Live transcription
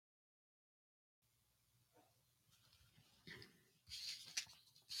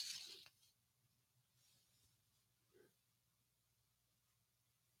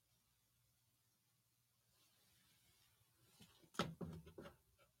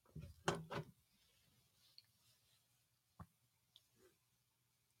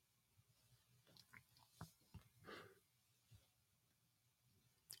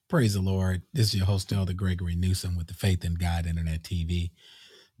Praise the Lord. This is your host, Elder Gregory Newsom with the Faith in God Internet TV.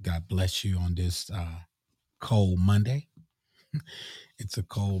 God bless you on this cold Monday. It's a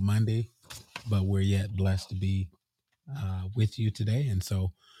cold Monday, but we're yet blessed to be with you today. And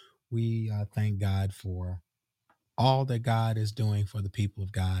so we thank God for all that God is doing for the people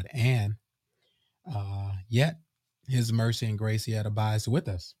of God. And yet his mercy and grace yet abides with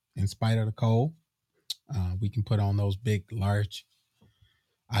us. In spite of the cold, we can put on those big, large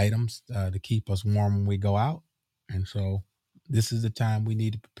items to keep us warm when we go out. And so this is the time we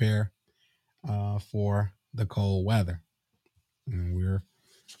need to prepare for the cold weather. And we're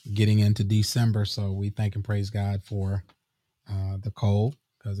getting into December, so we thank and praise God for the cold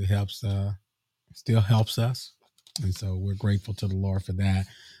because it helps, still helps us. And so we're grateful to the Lord for that.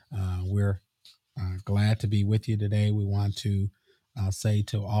 We're glad to be with you today. We want to say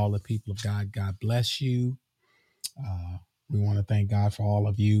to all the people of God, God bless you. We want to thank God for all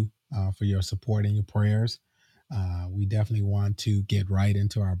of you for your support and your prayers. We definitely want to get right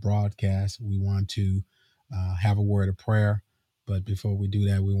into our broadcast. We want to have a word of prayer. But before we do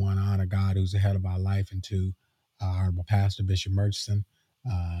that, we want to honor God who's the head of our life, and to Honorable Pastor Bishop Murchison,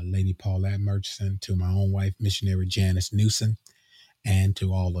 Lady Paulette Murchison, to my own wife, Missionary Janice Newsom, and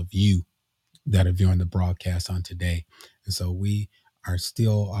to all of you that are viewing the broadcast on today. And so we are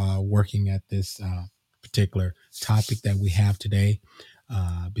still working at this particular topic that we have today.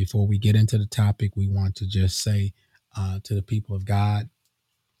 Before we get into the topic, we want to just say to the people of God,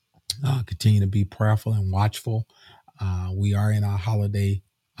 continue to be prayerful and watchful. We are in our holiday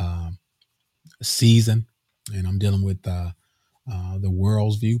season, and I'm dealing with the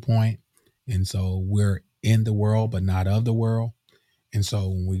world's viewpoint. And so we're in the world, but not of the world. And so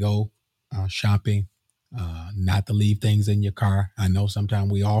when we go shopping, not to leave things in your car. I know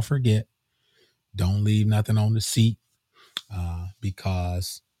sometimes we all forget. Don't leave nothing on the seat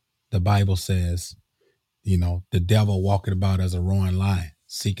because the Bible says, the devil walking about as a roaring lion,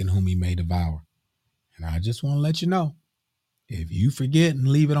 seeking whom he may devour. And I just want to let you know, if you forget and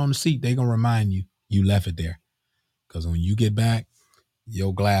leave it on the seat, they're going to remind you left it there. Because when you get back,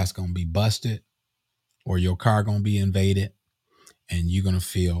 your glass going to be busted or your car going to be invaded, and you're going to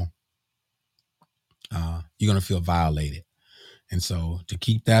feel violated. And so to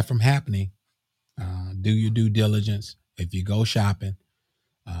keep that from happening, do your due diligence. If you go shopping,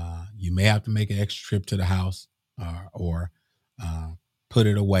 you may have to make an extra trip to the house or put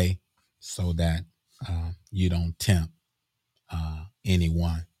it away so that you don't tempt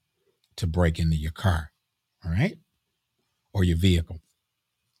anyone to break into your car, all right, or your vehicle.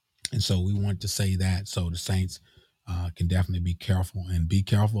 And so we want to say that so the saints can definitely be careful,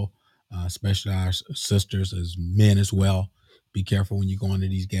 especially our sisters as men as well. Be careful when you go into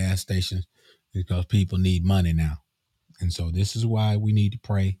these gas stations because people need money now. And so this is why we need to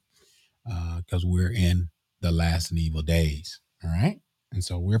pray because we're in the last and evil days. All right. And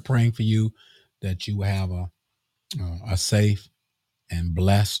so we're praying for you that you have a safe and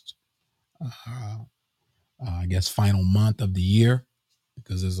blessed, final month of the year,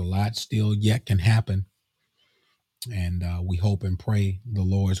 because there's a lot still yet can happen. And we hope and pray the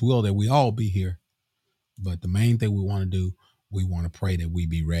Lord's will that we all be here. But the main thing we want to do, we want to pray that we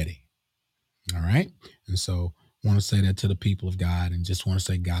be ready. All right. And so I want to say that to the people of God, and just want to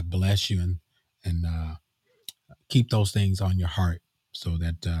say God bless you, and keep those things on your heart so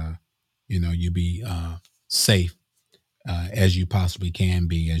that, you be safe as you possibly can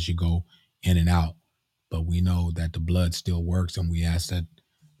be as you go in and out. But we know that the blood still works, and we ask that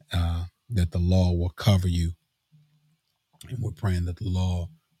that the law will cover you. And we're praying that the law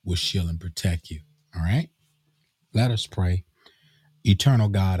will shield and protect you. All right. Let us pray. Eternal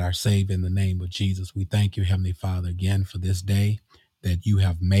God, our Savior, in the name of Jesus, we thank you, Heavenly Father, again for this day that you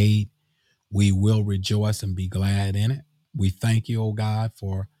have made. We will rejoice and be glad in it. We thank you, oh God,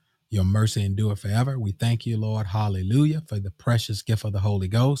 for your mercy endure forever. We thank you, Lord, hallelujah, for the precious gift of the Holy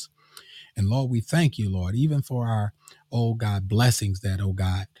Ghost. And Lord, we thank you, Lord, even for our, oh God, blessings that, oh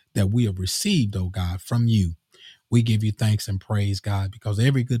God, that we have received, oh God, from you. We give you thanks and praise, God, because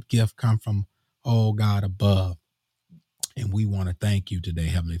every good gift comes from, oh God, above. And we want to thank you today,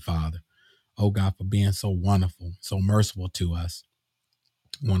 Heavenly Father, oh God, for being so wonderful, so merciful to us.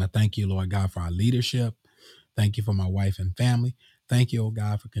 I want to thank you, Lord God, for our leadership. Thank you for my wife and family. Thank you, oh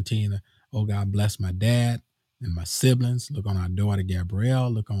God, for continuing to, oh God, bless my dad and my siblings. Look on our daughter,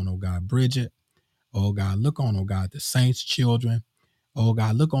 Gabrielle. Look on, oh God, Bridget. Oh God, look on, oh God, the saints' children. Oh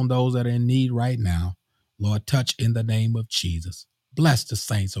God, look on those that are in need right now. Lord, touch in the name of Jesus. Bless the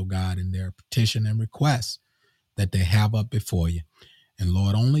saints, oh God, in their petition and requests that they have up before you. And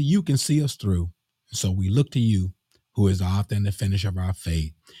Lord, only you can see us through. So we look to you, who is the author and the finisher of our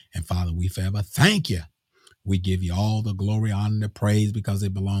faith. And Father, we forever thank you. We give you all the glory, honor, and the praise because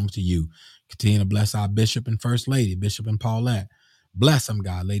it belongs to you. Continue to bless our bishop and first lady, Bishop and Paulette. Bless them,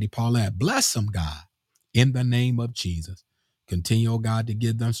 God, Lady Paulette. Bless them, God, in the name of Jesus. Continue, oh God, to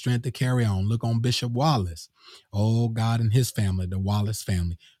give them strength to carry on. Look on Bishop Wallace, oh God, and his family, the Wallace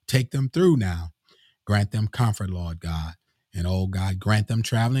family. Take them through now. Grant them comfort, Lord God. And oh God, grant them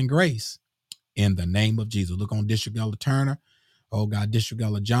traveling grace in the name of Jesus. Look on District Elder Turner, oh God, District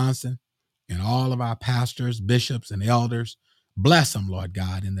Elder Johnson, and all of our pastors, bishops, and elders. Bless them, Lord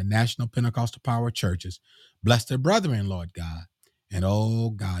God, in the National Pentecostal Power churches. Bless their brethren, Lord God. And oh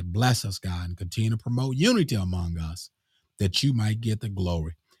God, bless us, God, and continue to promote unity among us that you might get the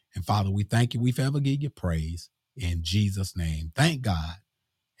glory. And Father, we thank you. We forever give you praise in Jesus' name. Thank God.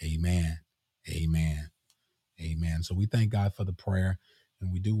 Amen. Amen. Amen. So we thank God for the prayer,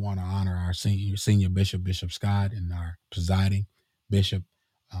 and we do want to honor our senior bishop, Bishop Scott, and our presiding bishop,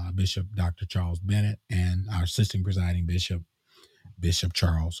 Bishop Dr. Charles Bennett, and our assistant presiding bishop, Bishop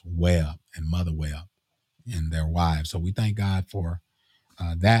Charles Webb and Mother Webb, and their wives. So we thank God for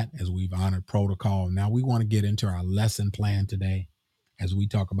that as we've honored protocol. Now we want to get into our lesson plan today as we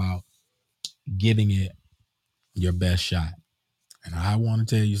talk about giving it your best shot. And I want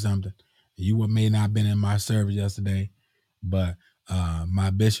to tell you something. You may not have been in my service yesterday, but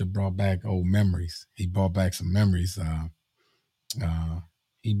my bishop brought back old memories. He brought back some memories.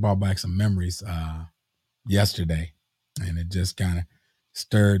 Yesterday, and it just kind of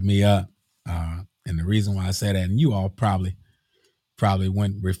stirred me up. And the reason why I say that, and you all probably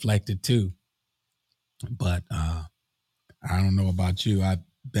went reflected too, but I don't know about you. I've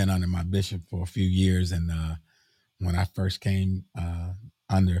been under my bishop for a few years, and when I first came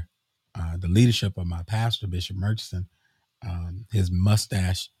under the leadership of my pastor, Bishop Murchison, his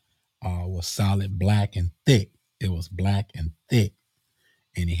mustache was solid black and thick. It was black and thick,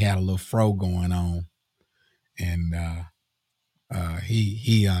 and he had a little fro going on. And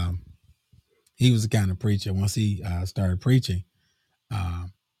he was the kind of preacher. Once he started preaching,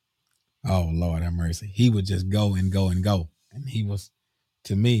 oh Lord have mercy, he would just go and go and go. And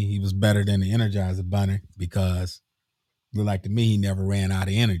to me, he was better than the Energizer Bunny because it looked like to me he never ran out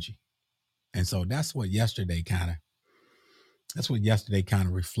of energy. And so that's what yesterday kind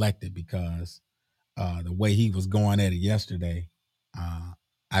of reflected, because the way he was going at it yesterday,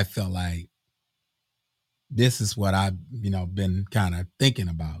 I felt like this is what I've been kind of thinking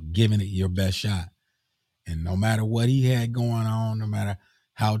about, giving it your best shot. And no matter what he had going on, no matter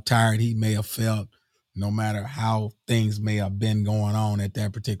how tired he may have felt, no matter how things may have been going on at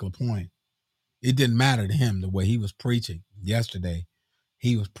that particular point, it didn't matter to him. The way he was preaching yesterday,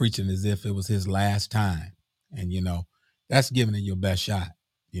 he was preaching as if it was his last time. And, that's giving it your best shot,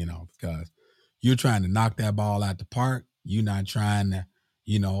 because you're trying to knock that ball out the park. You're not trying to,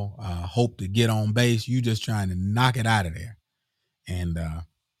 hope to get on base. You're just trying to knock it out of there. And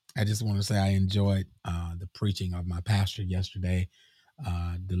I just want to say I enjoyed the preaching of my pastor yesterday,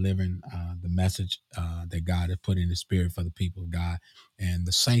 delivering the message that God had put in the spirit for the people of God. And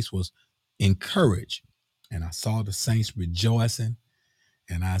the saints was encouraged. And I saw the saints rejoicing.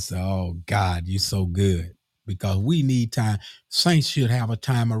 And I said, oh, God, you're so good, because we need time. Saints should have a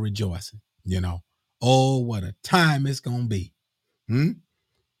time of rejoicing, Oh, what a time it's going to be.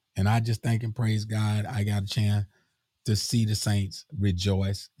 And I just thank and praise God. I got a chance to see the saints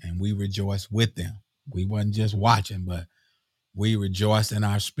rejoice, and we rejoice with them. We wasn't just watching, but we rejoice in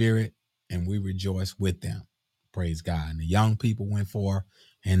our spirit, and we rejoice with them. Praise God. And the young people went forth,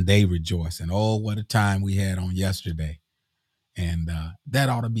 and they rejoiced. And oh, what a time we had on yesterday. And that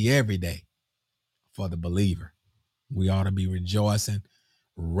ought to be every day for the believer. We ought to be rejoicing,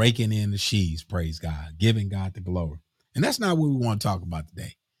 raking in the sheaves, praise God, giving God the glory. And that's not what we want to talk about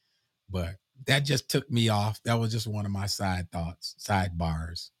today. But that just took me off. That was just one of my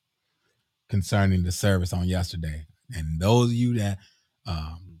sidebars concerning the service on yesterday. And those of you that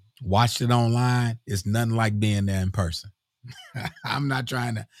watched it online, it's nothing like being there in person. I'm not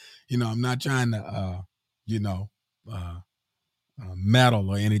trying to, meddle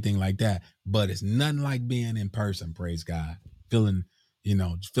or anything like that, but it's nothing like being in person, praise God, feeling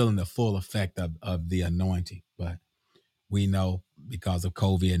the full effect of the anointing. But we know, because of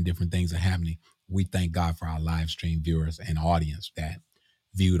COVID and different things are happening, we thank God for our live stream viewers and audience that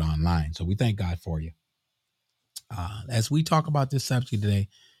viewed online. So we thank God for you. As we talk about this subject today,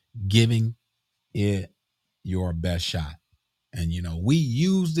 giving it your best shot. And, we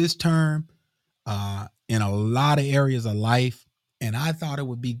use this term in a lot of areas of life. And I thought it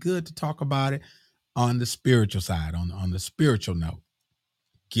would be good to talk about it on the spiritual side, on the spiritual note,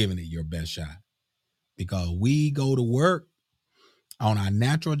 giving it your best shot. Because we go to work on our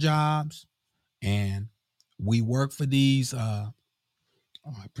natural jobs and we work for these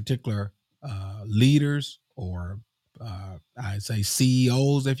particular leaders, or I'd say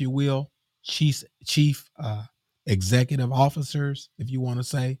CEOs, if you will, chief executive officers, if you want to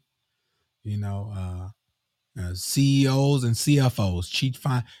say, CEOs and CFOs,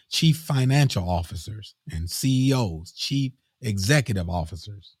 chief financial officers, and CEOs, chief executive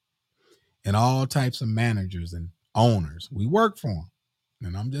officers, and all types of managers and owners. We work for them,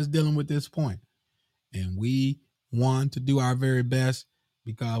 and I'm just dealing with this point. And we want to do our very best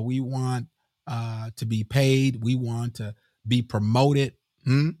because we want to be paid. We want to be promoted,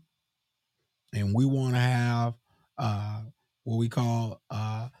 and we want to have what we call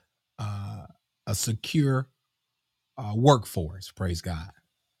a secure workforce. Praise God.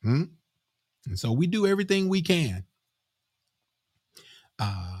 And so we do everything we can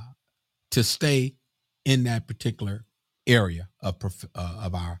to stay in that particular area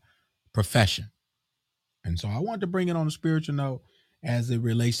of our profession. And so I want to bring it on a spiritual note as it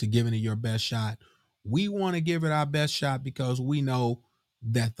relates to giving it your best shot. We want to give it our best shot because we know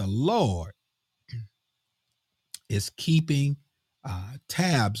that the Lord is keeping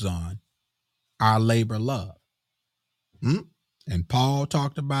tabs on our labor love. And Paul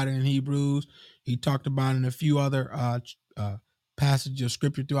talked about it in Hebrews. He talked about it in a few other passages of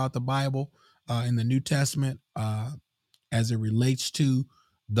scripture throughout the Bible, in the New Testament, as it relates to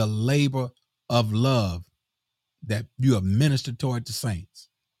the labor of love that you have ministered toward the saints.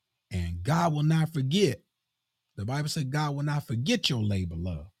 And God will not forget. The Bible said God will not forget your labor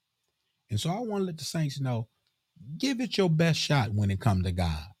love. And so I want to let the saints know, give it your best shot when it comes to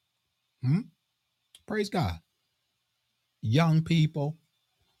God. Praise God. Young people,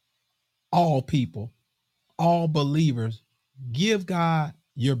 all believers, give God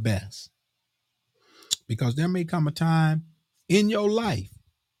your best. Because there may come a time in your life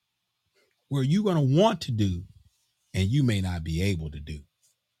where you're going to want to do and you may not be able to do.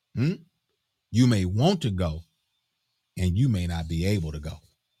 You may want to go and you may not be able to go.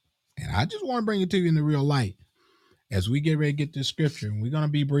 And I just want to bring it to you in the real light as we get ready to get this scripture. And we're going to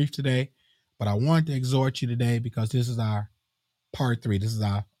be brief today, but I want to exhort you today because this is our part 3. This is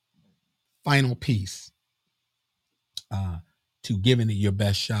our final piece to giving it your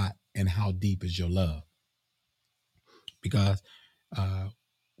best shot. And how deep is your love? Because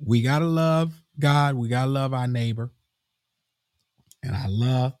we got to love God. We got to love our neighbor. And our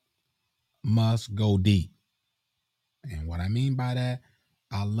love must go deep. And what I mean by that,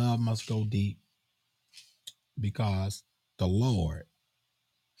 our love must go deep because the Lord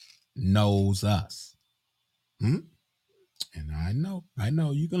knows us. And I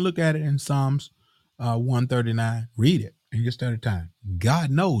know you can look at it in Psalms 139, read it in your study time. God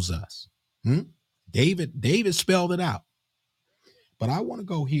knows us. David spelled it out. But I want to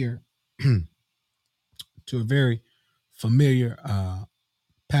go here to a very familiar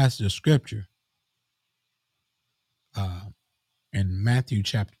passage of scripture in Matthew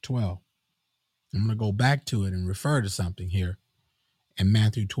chapter 12. I'm going to go back to it and refer to something here in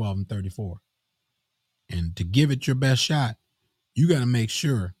Matthew 12 and 34. And to give it your best shot, you got to make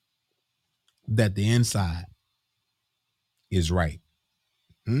sure that the inside is right.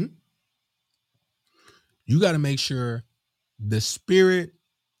 You got to make sure the spirit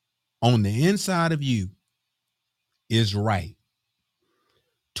on the inside of you is right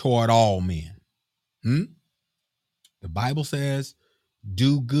toward all men. The Bible says,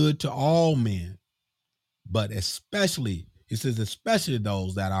 do good to all men, but especially, it says, especially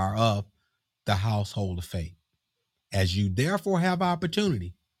those that are of the household of faith. As you therefore have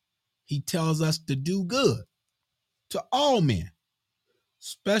opportunity, he tells us to do good to all men,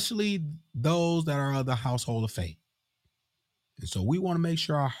 especially those that are of the household of faith. And so we want to make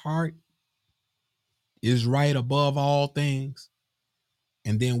sure our heart is right above all things.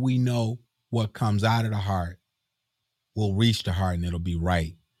 And then we know what comes out of the heart will reach the heart, and it'll be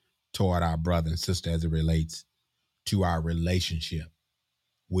right toward our brother and sister as it relates to our relationship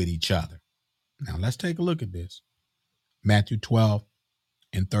with each other. Now let's take a look at this. Matthew 12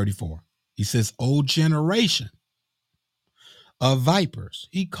 and 34. He says, "O generation of vipers."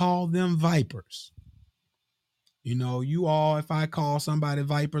 He called them vipers. You all, if I call somebody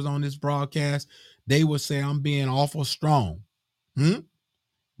vipers on this broadcast, they would say I'm being awful strong.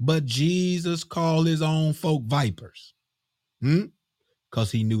 But Jesus called his own folk vipers.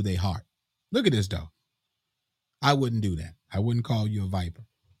 Because he knew their heart. Look at this, though. I wouldn't do that. I wouldn't call you a viper.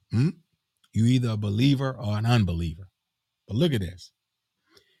 You either a believer or an unbeliever. But look at this.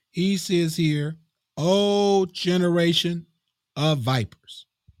 He says here, "O generation of vipers,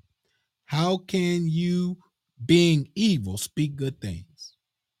 how can you, being evil, speak good things?"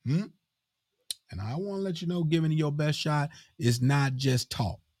 Hmm? And I want to let you know, giving it your best shot is not just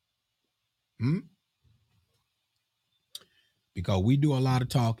talk. Hmm? Because we do a lot of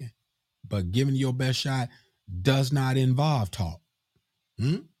talking, but giving your best shot does not involve talk.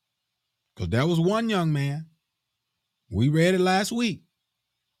 Because there was one young man, we read it last week.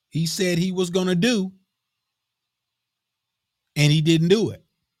 He said he was going to do, and he didn't do it.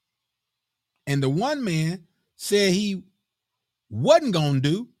 And the one man said he wasn't going to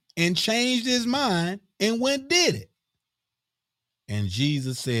do and changed his mind and went did it. And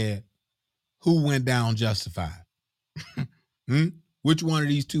Jesus said, who went down justified? Which one of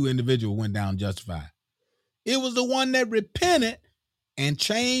these two individuals went down justified? It was the one that repented and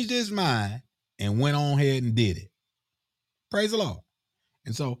changed his mind and went on ahead and did it. Praise the Lord.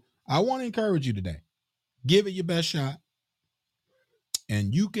 And so I want to encourage you today. Give it your best shot,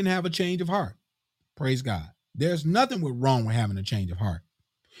 and you can have a change of heart. Praise God. There's nothing wrong with having a change of heart.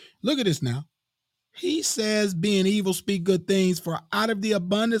 Look at this now. He says, being evil, speak good things, for out of the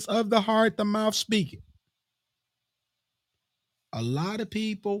abundance of the heart, the mouth speaketh. A lot of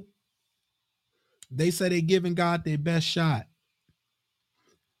people, they say they're giving God their best shot.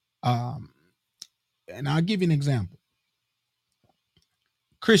 And I'll give you an example.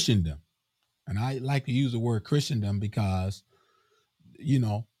 Christendom. And I like to use the word Christendom because,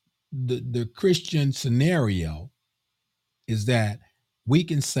 the Christian scenario is that we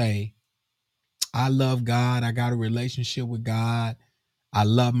can say, I love God. I got a relationship with God. I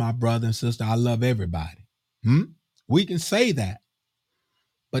love my brother and sister. I love everybody. We can say that.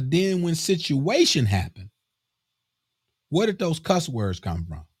 But then when situation happen, where did those cuss words come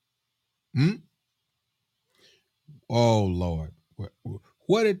from? Oh, Lord.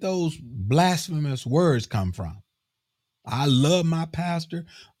 Where did those blasphemous words come from? I love my pastor.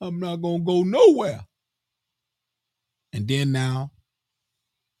 I'm not going to go nowhere. And then now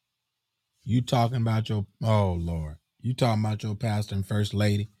you talking about you talking about your pastor and first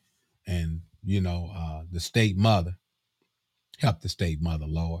lady and, the state mother. Help the state mother,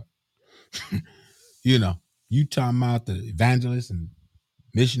 Lord. You talking about the evangelists and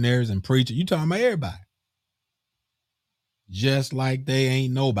missionaries and preachers. You talking about everybody. Just like they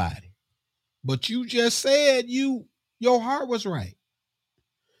ain't nobody. But you just said your heart was right.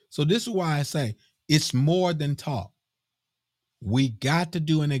 So this is why I say it's more than talk. We got to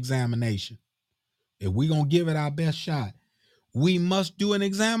do an examination. If we're going to give it our best shot, we must do an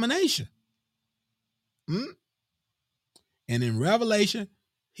examination. And in Revelation,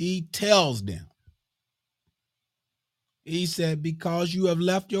 he tells them, he said, because you have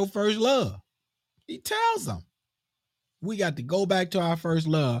left your first love. He tells them we got to go back to our first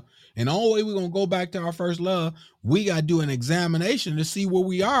love. And the only way we're going to go back to our first love, we got to do an examination to see where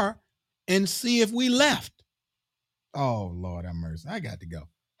we are and see if we left. Oh, Lord have mercy. I got to go.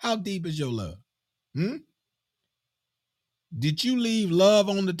 How deep is your love? Did you leave love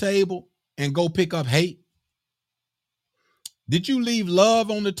on the table and go pick up hate? Did you leave love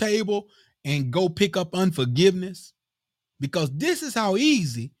on the table and go pick up unforgiveness? Because this is how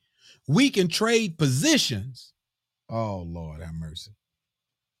easy we can trade positions. Oh, Lord have mercy.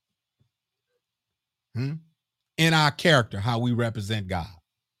 In our character, how we represent God.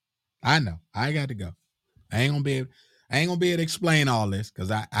 I know. I got to go. I ain't gonna be able to explain all this because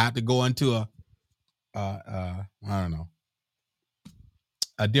I have to go into I don't know,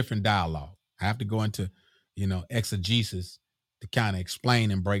 a different dialogue. I have to go into, exegesis to kind of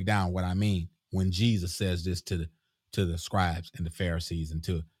explain and break down what I mean when Jesus says this to the scribes and the Pharisees and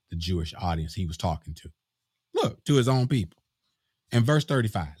to the Jewish audience he was talking to. Look, to his own people. In verse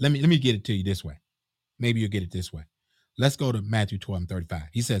 35, let me get it to you this way. Maybe you'll get it this way. Let's go to Matthew 12 and 35.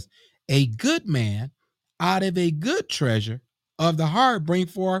 He says, a good man out of a good treasure of the heart bring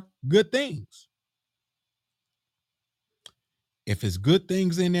forth good things. If it's good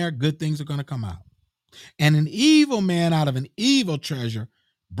things in there, good things are going to come out. And an evil man out of an evil treasure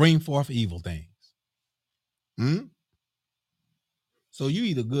bring forth evil things. So you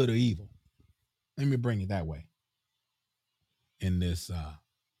either good or evil. Let me bring it that way in this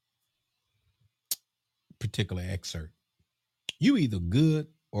particular excerpt. You either good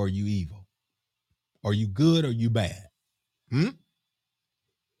or you evil. Or you good or you bad. And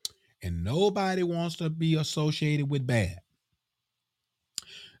nobody wants to be associated with bad.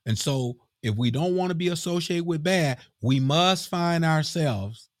 And so if we don't want to be associated with bad, we must find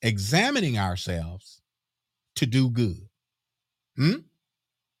ourselves examining ourselves to do good.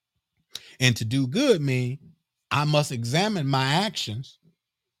 And to do good mean I must examine my actions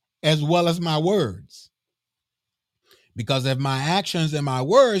as well as my words. Because if my actions and my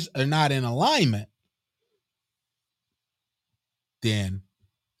words are not in alignment, then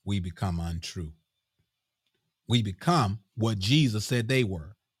we become untrue. We become what Jesus said they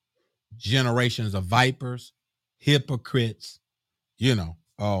were: generations of vipers, hypocrites,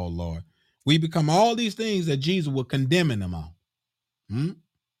 oh Lord. We become all these things that Jesus was condemning them on.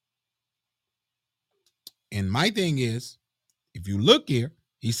 And my thing is, if you look here,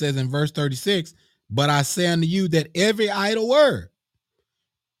 he says in verse 36, but I say unto you that every idle word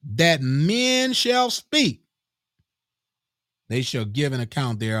that men shall speak, they shall give an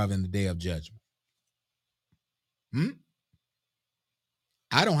account thereof in the day of judgment.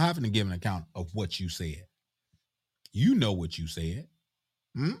 I don't have to give an account of what you said. You know what you said.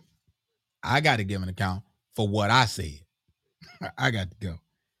 I got to give an account for what I said. I got to go.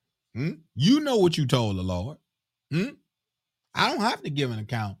 You know what you told the Lord. I don't have to give an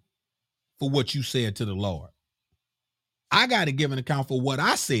account for what you said to the Lord. I got to give an account for what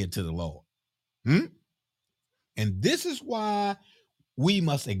I said to the Lord. And this is why we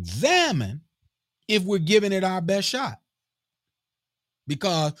must examine if we're giving it our best shot.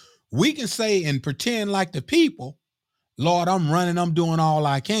 Because we can say and pretend like the people, Lord, I'm running, I'm doing all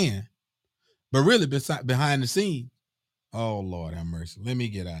I can. But really behind the scenes, oh, Lord have mercy. Let me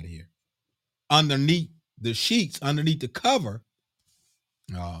get out of here. Underneath the sheets, underneath the cover,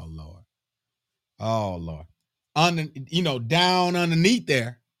 oh, Lord. Oh, Lord. Down underneath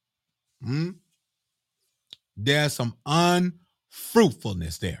there, there's some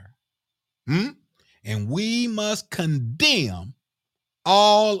unfruitfulness there. And we must condemn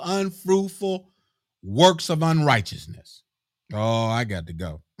all unfruitful works of unrighteousness. Oh, I got to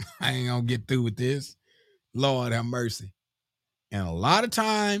go. I ain't gonna get through with this. Lord have mercy. And a lot of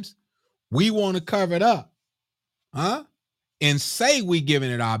times we want to cover it up, and say we giving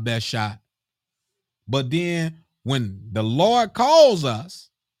it our best shot. But then when the Lord calls us,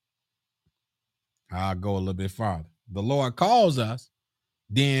 I'll go a little bit farther. The Lord calls us,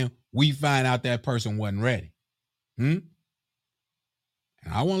 then we find out that person wasn't ready. And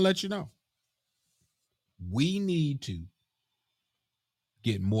I want to let you know, we need to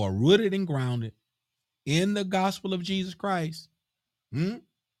get more rooted and grounded in the gospel of Jesus Christ,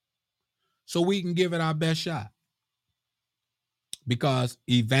 so we can give it our best shot. Because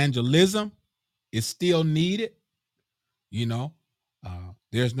evangelism is still needed.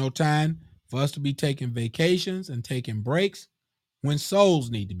 There's no time for us to be taking vacations and taking breaks when souls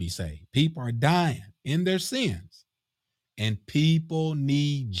need to be saved. People are dying in their sins, and people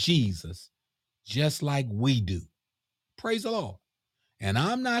need Jesus just like we do. Praise the Lord. And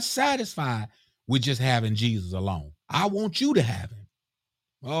I'm not satisfied with just having Jesus alone. I want you to have him.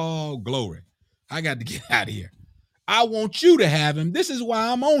 Oh, glory. I got to get out of here. I want you to have him. This is why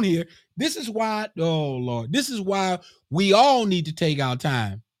I'm on here. This is why, oh, Lord, this is why we all need to take our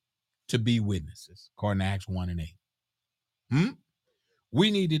time to be witnesses, according to Acts 1 and 8.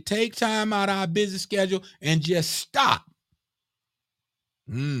 We need to take time out of our busy schedule and just stop.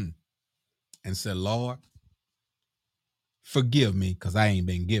 And say, Lord, forgive me because I ain't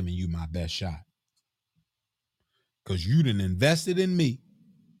been giving you my best shot. Because you done invested in me.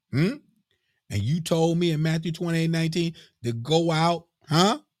 And you told me in Matthew 28:19 to go out,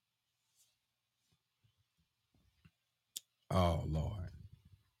 Oh, Lord.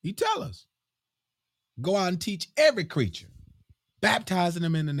 He tell us, go out and teach every creature, baptizing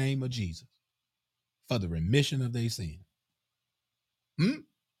them in the name of Jesus for the remission of their sin.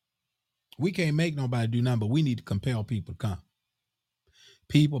 We can't make nobody do nothing, but we need to compel people to come.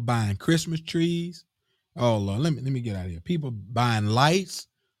 People buying Christmas trees. Oh, Lord, let me get out of here. People buying lights,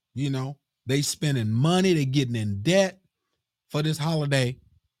 they spending money, they getting in debt for this holiday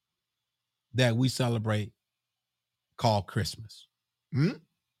that we celebrate called Christmas.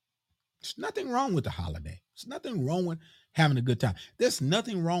 There's nothing wrong with the holiday. There's nothing wrong with having a good time. There's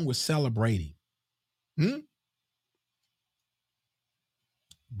nothing wrong with celebrating.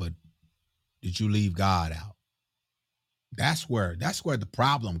 But did you leave God out? That's where the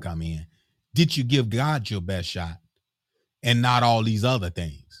problem come in. Did you give God your best shot and not all these other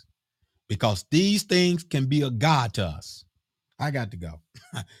things? Because these things can be a God to us. I got to go.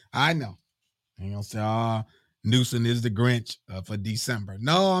 I know. I ain't gonna say, Newsom is the Grinch for December.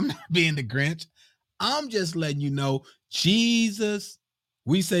 No, I'm not being the Grinch. I'm just letting you know, Jesus,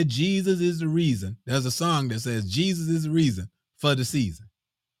 we said Jesus is the reason. There's a song that says Jesus is the reason for the season.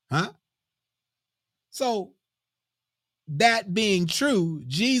 So that being true,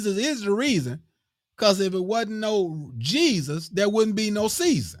 Jesus is the reason, because if it wasn't no Jesus, there wouldn't be no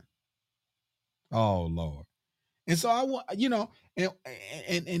season. Oh Lord. And so I want,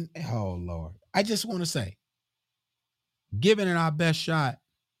 and oh Lord, I just want to say, giving it our best shot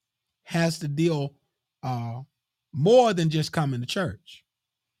has to deal uh more than just coming to church.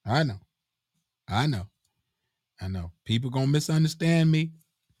 I know, I know, I know. People gonna misunderstand me,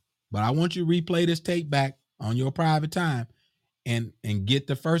 but I want you to replay this tape back on your private time and get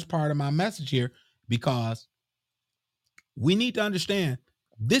the first part of my message here, because we need to understand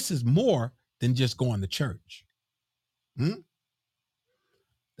this is more than just going to church.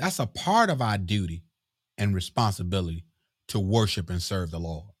 That's a part of our duty and responsibility to worship and serve the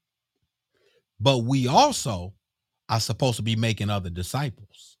Lord. But we also are supposed to be making other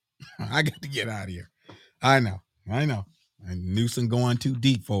disciples. I got to get out of here. I know. And Newsom going too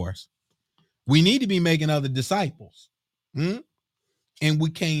deep for us. We need to be making other disciples. And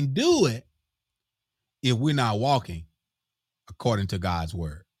we can't do it if we're not walking according to God's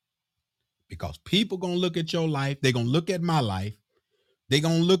word. Because people going to look at your life. They're going to look at my life. They're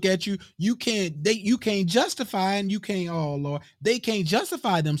going to look at you. You can't justify, and you can't, oh Lord, they can't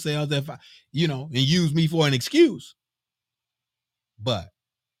justify themselves and use me for an excuse. But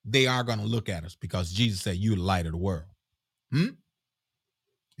they are going to look at us because Jesus said, you're the light of the world.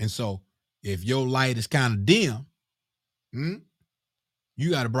 And so if your light is kind of dim,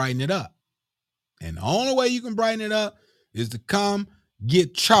 you got to brighten it up. And the only way you can brighten it up is to come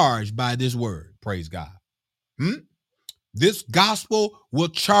get charged by this word. Praise God. This gospel will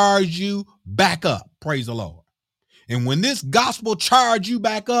charge you back up. Praise the Lord. And when this gospel charge you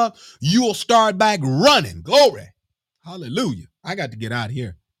back up, you'll start back running. Glory. Hallelujah. I got to get out of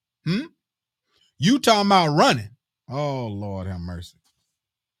here. You talking about running. Oh, Lord have mercy.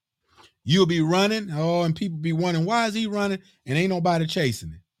 You'll be running. Oh, and people be wondering, why is he running? And ain't nobody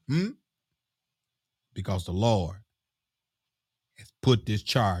chasing it. Because the Lord has put this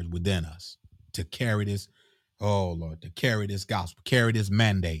charge within us to carry this, oh Lord, to carry this gospel, carry this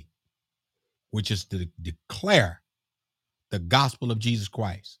mandate, which is to declare the gospel of Jesus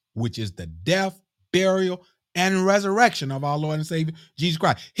Christ, which is the death, burial, and resurrection of our Lord and Savior, Jesus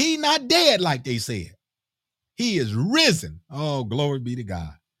Christ. He not dead like they said. He is risen. Oh, glory be to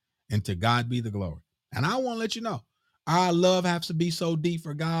God. And to God be the glory. And I want to let you know, our love has to be so deep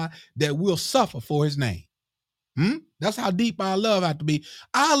for God that we'll suffer for his name. That's how deep our love has to be.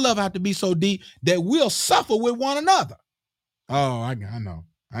 Our love has to be so deep that we'll suffer with one another. Oh, I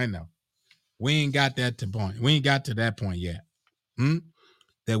know. We ain't got that to point. We ain't got to that point yet.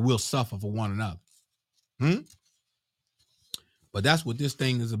 That we'll suffer for one another. But that's what this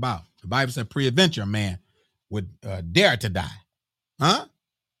thing is about. The Bible said, pre-adventure man would dare to die.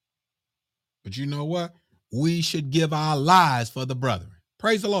 But you know what? We should give our lives for the brethren.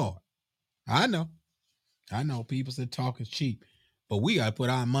 Praise the Lord. I know people say talk is cheap, but we got to put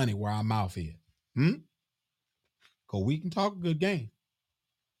our money where our mouth is. Because we can talk a good game,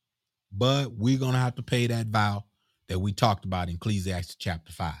 but we're going to have to pay that vow that we talked about in Ecclesiastes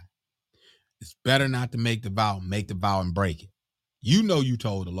chapter 5. It's better not to make the vow and break it. You know you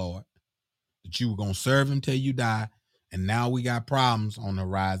told the Lord that you were going to serve him till you die, and now we got problems on the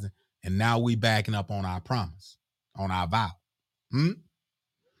horizon, and now we backing up on our promise, on our vow.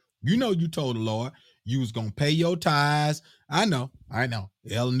 You know you told the Lord you was going to pay your tithes. I know.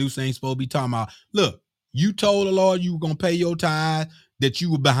 Ellen Newsom ain't supposed to be talking about, look, you told the Lord you were going to pay your tithes that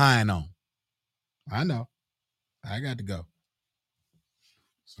you were behind on. I know. I got to go.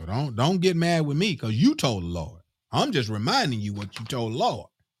 So don't get mad with me because you told the Lord. I'm just reminding you what you told the Lord.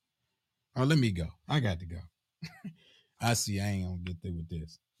 Oh, let me go. I got to go. I see I ain't going to get through with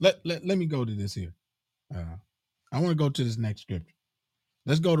this. Let me go to this here. I want to go to this next scripture.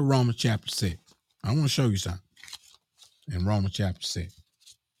 Let's go to Romans chapter 6. I want to show you something in Romans chapter 6.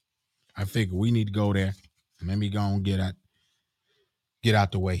 I figure we need to go there. And let me go and get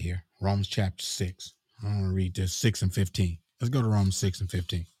out the way here. Romans chapter 6. I want to read this 6 and 15. Let's go to Romans 6 and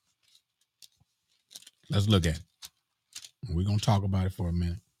 15. Let's look at it. We're going to talk about it for a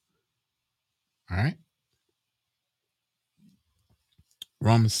minute. All right.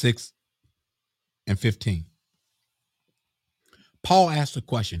 Romans 6 and 15. Paul asked a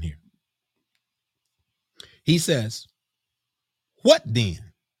question here. He says, what then?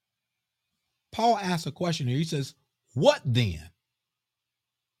 Paul asks a question here. He says, what then?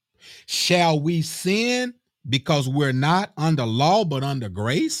 Shall we sin because we're not under law but under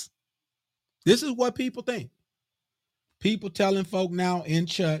grace? This is what people think. People telling folk now in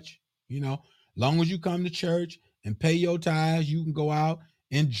church, long as you come to church and pay your tithes, you can go out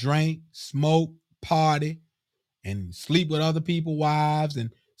and drink, smoke, party, and sleep with other people's wives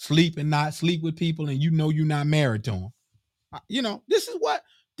and sleep and not sleep with people, and you're not married to them. This is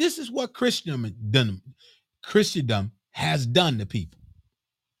This is what Christendom has done to people.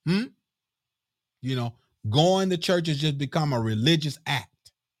 You know, going to church has just become a religious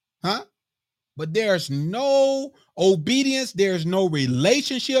act. But there's no obedience, there's no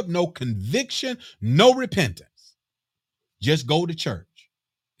relationship, no conviction, no repentance. Just go to church.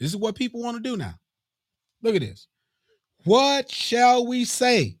 This is what people want to do now. Look at this. What shall we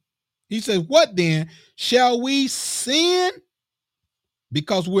say? He says, what then? Shall we sin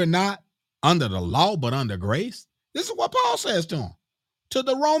because we're not under the law but under grace? This is what Paul says to him, to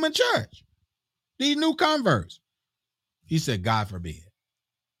the Roman church, these new converts. He said, God forbid.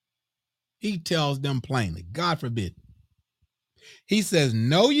 He tells them plainly, God forbid. He says,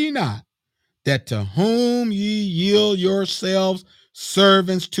 know ye not that to whom ye yield yourselves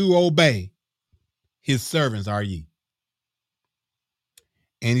servants to obey, his servants are ye.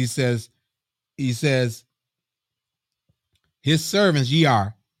 And he says, his servants ye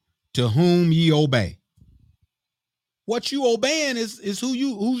are, to whom ye obey. What you obeying is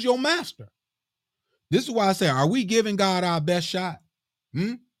who's your master. This is why I say, are we giving God our best shot?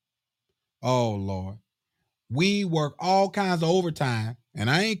 Oh, Lord. We work all kinds of overtime, and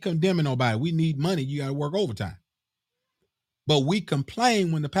I ain't condemning nobody. We need money. You got to work overtime. But we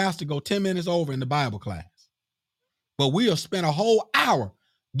complain when the pastor go 10 minutes over in the Bible class. But we'll spend a whole hour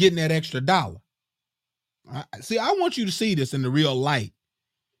getting that extra $1. See, I want you to see this in the real light,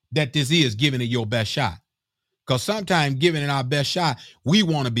 that this is giving it your best shot. Because sometimes giving it our best shot, we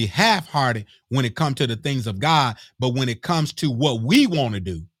want to be half-hearted when it comes to the things of God. But when it comes to what we want to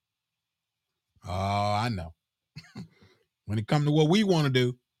do, oh, I know. When it comes to what we want to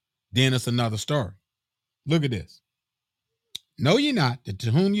do, then it's another story. Look at this. Know ye not that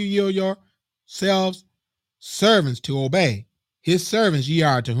to whom you yield yourselves servants to obey, his servants ye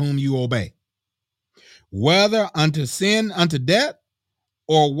are to whom you obey, whether unto sin unto death,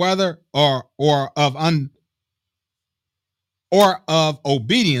 or whether or of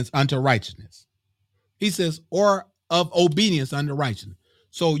obedience unto righteousness. He says, or of obedience unto righteousness.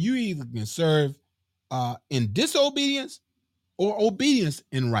 So you either can serve in disobedience or obedience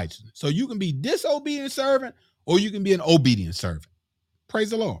in righteousness. So you can be disobedient servant or you can be an obedient servant.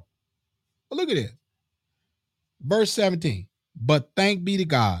 Praise the Lord. But look at this. Verse 17. But thank be to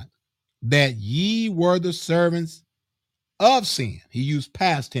God that ye were the servants of sin. He used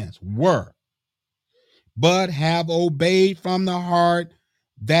past tense, were, but have obeyed from the heart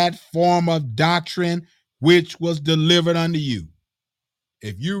that form of doctrine which was delivered unto you.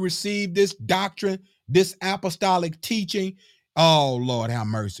 If you receive this doctrine, this apostolic teaching, oh, Lord, have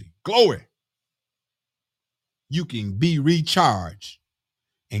mercy. Glory. You can be recharged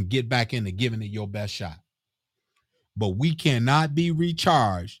and get back into giving it your best shot. But we cannot be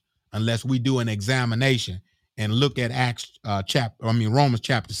recharged unless we do an examination and look at Romans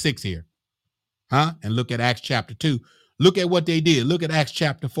chapter 6 here. And look at Acts chapter 2. Look at what they did. Look at Acts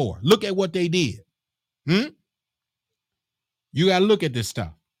chapter 4. Look at what they did. You got to look at this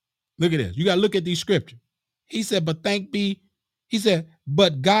stuff. Look at this. You got to look at these scriptures. He said, but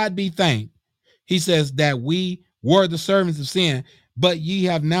God be thanked. He says that we were the servants of sin, but ye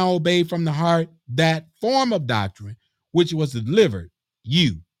have now obeyed from the heart that form of doctrine, which was delivered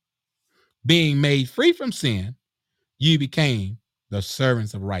you. Being made free from sin, you became the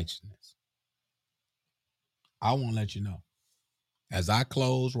servants of righteousness. I want to let you know, as I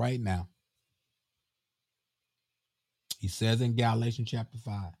close right now, he says in Galatians chapter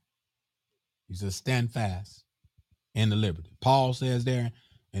 5, he says, stand fast in the liberty. Paul says there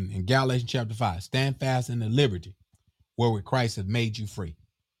in Galatians chapter 5, stand fast in the liberty wherewith Christ has made you free.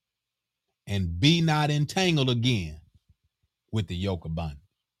 And be not entangled again with the yoke of bondage.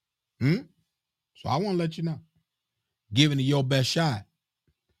 So I want to let you know, giving it your best shot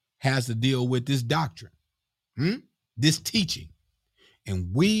has to deal with this doctrine, this teaching.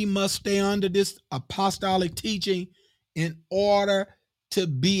 And we must stay under this apostolic teaching in order to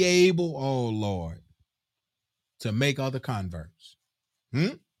be able, oh Lord, to make other converts.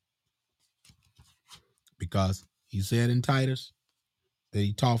 Because he said in Titus that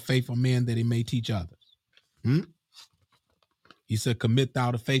he taught faithful men that he may teach others. He said, commit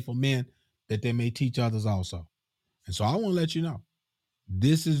thou to faithful men that they may teach others also. And so I want to let you know,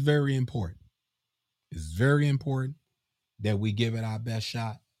 this is very important. It's very important that we give it our best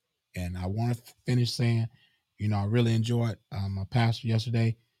shot. And I want to finish saying, I really enjoyed my pastor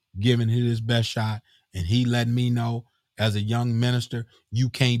yesterday giving his best shot. And he let me know, as a young minister, you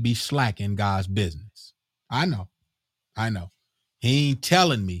can't be slack in God's business. I know. He ain't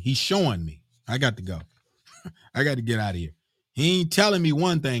telling me. He's showing me. I got to go. I got to get out of here. He ain't telling me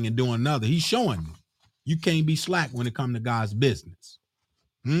one thing and doing another. He's showing me. You can't be slack when it comes to God's business.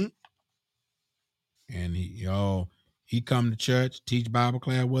 Hmm? And he come to church, teach Bible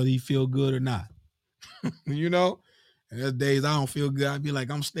class, whether he feel good or not. you know, and there's days I don't feel good. I'd be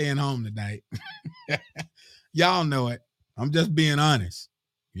like, I'm staying home tonight. Y'all know it. I'm just being honest,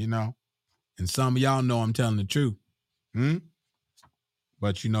 And some of y'all know I'm telling the truth. Hmm?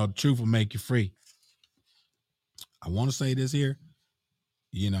 But the truth will make you free. I want to say this here.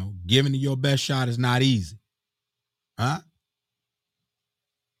 Giving it your best shot is not easy. Huh?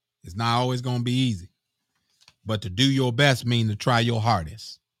 It's not always going to be easy. But to do your best means to try your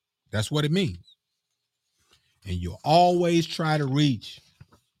hardest. That's what it means. And you always try to reach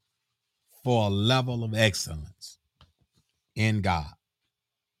for a level of excellence in God.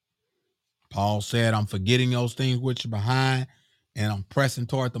 Paul said, I'm forgetting those things which are behind, and I'm pressing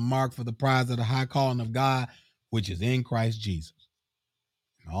toward the mark for the prize of the high calling of God, which is in Christ Jesus.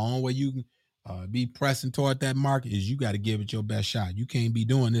 The only way you can be pressing toward that mark is you got to give it your best shot. You can't be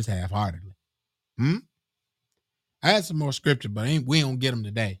doing this half-heartedly. I had some more scripture, but we don't get them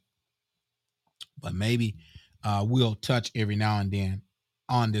today. But maybe we'll touch every now and then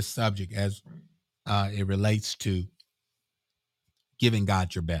on this subject as it relates to giving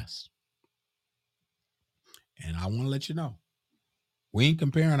God your best. And I want to let you know, we ain't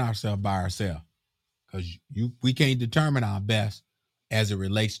comparing ourselves by ourselves, because we can't determine our best as it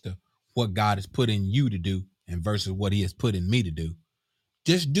relates to what God has put in you to do and versus what he has put in me to do.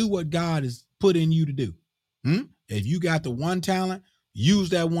 Just do what God has put in you to do. If you got the one talent, use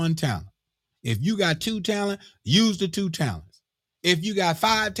that one talent. If you got 2 talent, use the 2 talents. If you got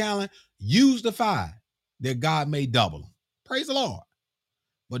 5 talent, use the 5 that God may double them. Praise the Lord.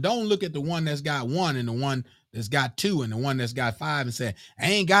 But don't look at the one that's got 1 and the one that's got 2 and the one that's got 5 and say, I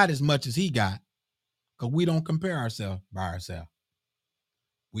ain't got as much as he got. Because we don't compare ourselves by ourselves.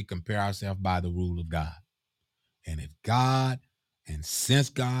 We compare ourselves by the rule of God. And if God, and since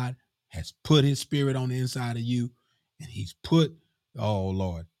God has put his spirit on the inside of you, and he's put, oh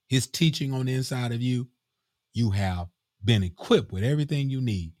Lord, his teaching on the inside of you, you have been equipped with everything you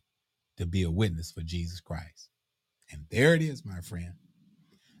need to be a witness for Jesus Christ. And there it is, my friend.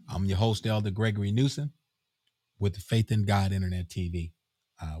 I'm your host, Elder Gregory Newsom, with the Faith in God Internet TV.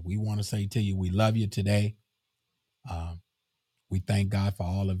 We want to say to you, we love you today. We thank God for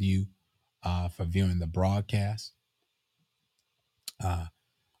all of you for viewing the broadcast.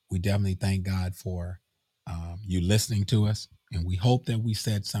 We definitely thank God for you listening to us. And we hope that we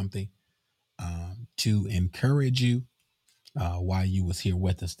said something to encourage you while you was here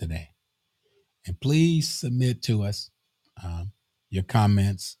with us today. And please submit to us your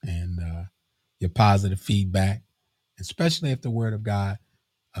comments and your positive feedback, especially if the word of God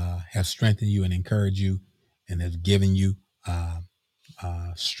has strengthened you and encouraged you and has given you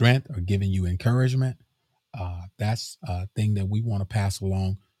strength or given you encouragement. That's a thing that we want to pass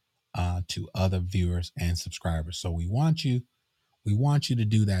along to other viewers and subscribers. So we want you to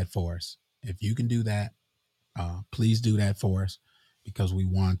do that for us. If you can do that, please do that for us, because we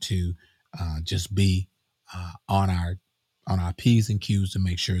want to just be on our P's and Q's to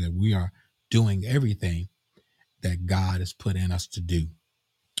make sure that we are doing everything that God has put in us to do.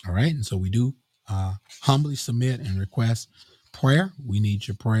 All right. And so we do humbly submit and request prayer. We need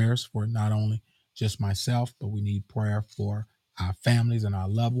your prayers for not only just myself, but we need prayer for our families and our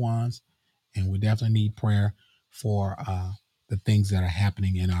loved ones. And we definitely need prayer for the things that are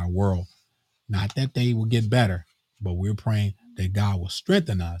happening in our world. Not that they will get better, but we're praying that God will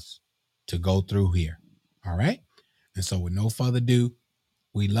strengthen us to go through here. All right. And so with no further ado,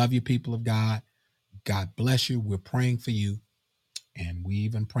 we love you, people of God. God bless you. We're praying for you. And we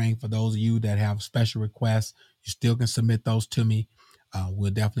even praying for those of you that have special requests. You still can submit those to me.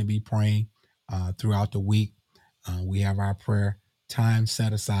 We'll definitely be praying throughout the week. We have our prayer time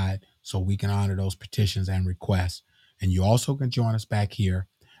set aside so we can honor those petitions and requests. And you also can join us back here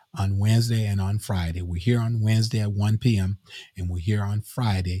on Wednesday and on Friday. We're here on Wednesday at 1 p.m. and we're here on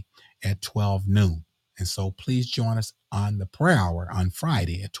Friday at 12 noon. And so please join us on the prayer hour on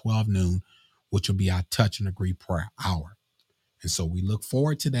Friday at 12 noon, which will be our touch and agree prayer hour. And so we look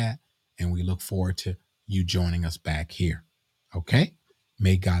forward to that, and we look forward to you joining us back here. Okay?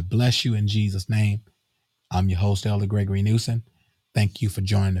 May God bless you in Jesus' name. I'm your host, Elder Gregory Newsom. Thank you for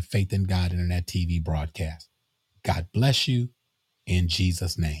joining the Faith in God Internet TV broadcast. God bless you in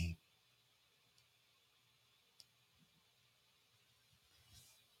Jesus' name.